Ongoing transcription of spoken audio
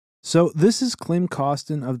So this is Klim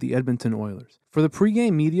Kostin of the Edmonton Oilers. For the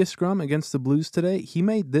pregame media scrum against the Blues today, he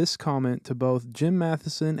made this comment to both Jim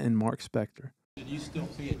Matheson and Mark Spector. Did you still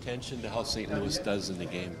pay attention to how St. Louis does in the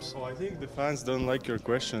games? Oh, I think the fans don't like your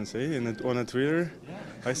questions, eh? On a Twitter,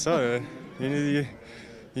 I saw it. You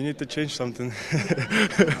need to change something.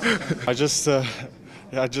 I just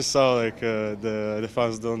saw like the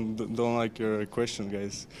fans don't like your question,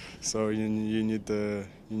 guys. So you need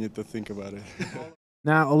to think about it.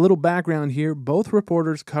 Now, a little background here. Both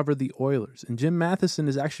reporters cover the Oilers, and Jim Matheson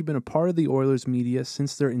has actually been a part of the Oilers media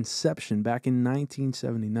since their inception back in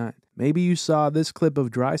 1979. Maybe you saw this clip of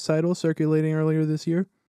Draisaitl circulating earlier this year?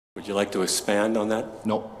 Would you like to expand on that?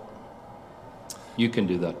 No. You can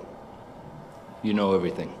do that. You know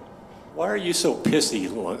everything. Why are you so pissy,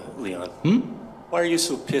 Leon? Why are you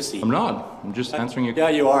so pissy? I'm not. I'm just answering your Yeah,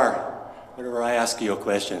 you are. Whenever I ask you a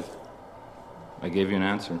question. I gave you an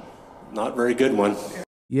answer. Not very good one.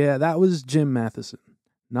 Yeah, that was Jim Matheson.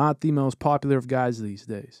 Not the most popular of guys these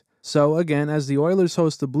days. So again, as the Oilers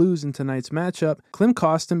host the Blues in tonight's matchup, Klim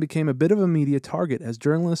Kostin became a bit of a media target as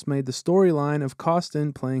journalists made the storyline of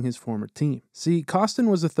Kostin playing his former team. See, Kostin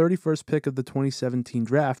was the 31st pick of the 2017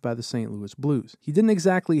 draft by the St. Louis Blues. He didn't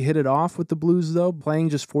exactly hit it off with the Blues though, playing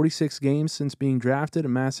just 46 games since being drafted,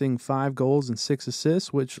 amassing 5 goals and 6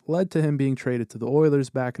 assists, which led to him being traded to the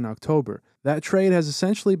Oilers back in October. That trade has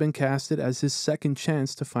essentially been casted as his second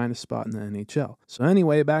chance to find a spot in the NHL. So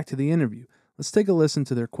anyway, back to the interview. Let's take a listen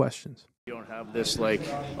to their questions. You don't have this like,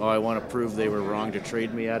 oh, I want to prove they were wrong to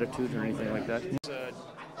trade me attitude or anything like that?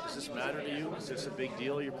 Does this matter to you? Is this a big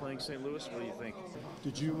deal you're playing St. Louis? What do you think?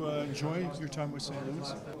 Did you enjoy your time with St.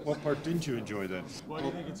 Louis? What part didn't you enjoy then? Why do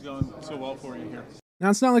you think it's going so well for you here? Now,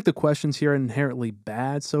 it's not like the questions here are inherently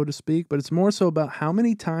bad, so to speak, but it's more so about how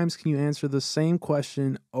many times can you answer the same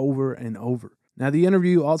question over and over. Now, the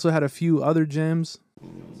interview also had a few other gems.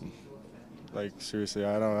 Like seriously,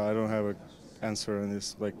 I don't have a answer on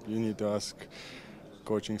this. Like you need to ask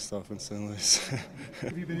coaching stuff in St. Louis.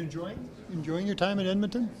 Have you been enjoying your time in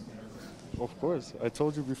Edmonton? Of course, I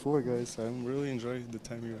told you before, guys. I'm really enjoying the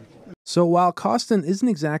time here. So while Kostin isn't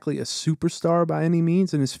exactly a superstar by any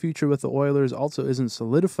means, and his future with the Oilers also isn't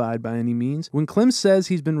solidified by any means, when Klim says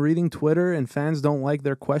he's been reading Twitter and fans don't like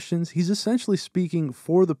their questions, he's essentially speaking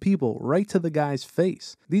for the people, right to the guy's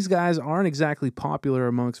face. These guys aren't exactly popular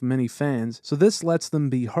amongst many fans, so this lets them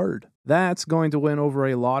be heard. That's going to win over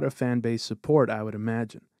a lot of fan base support, I would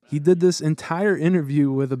imagine. He did this entire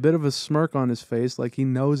interview with a bit of a smirk on his face, like he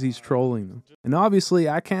knows he's trolling them. And obviously,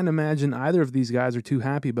 I can't imagine either of these guys are too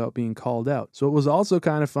happy about being called out. So it was also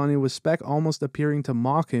kind of funny with Spec almost appearing to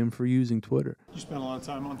mock him for using Twitter. You spent a lot of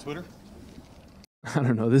time on Twitter? I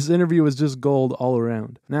don't know, this interview was just gold all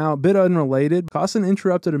around. Now, a bit unrelated, Kostin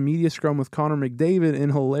interrupted a media scrum with Connor McDavid in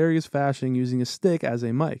hilarious fashion using a stick as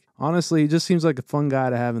a mic. Honestly, he just seems like a fun guy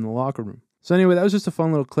to have in the locker room. So anyway, that was just a fun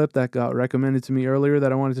little clip that got recommended to me earlier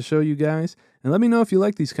that I wanted to show you guys. And let me know if you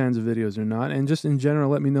like these kinds of videos or not. And just in general,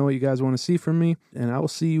 let me know what you guys want to see from me. And I will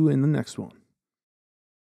see you in the next one.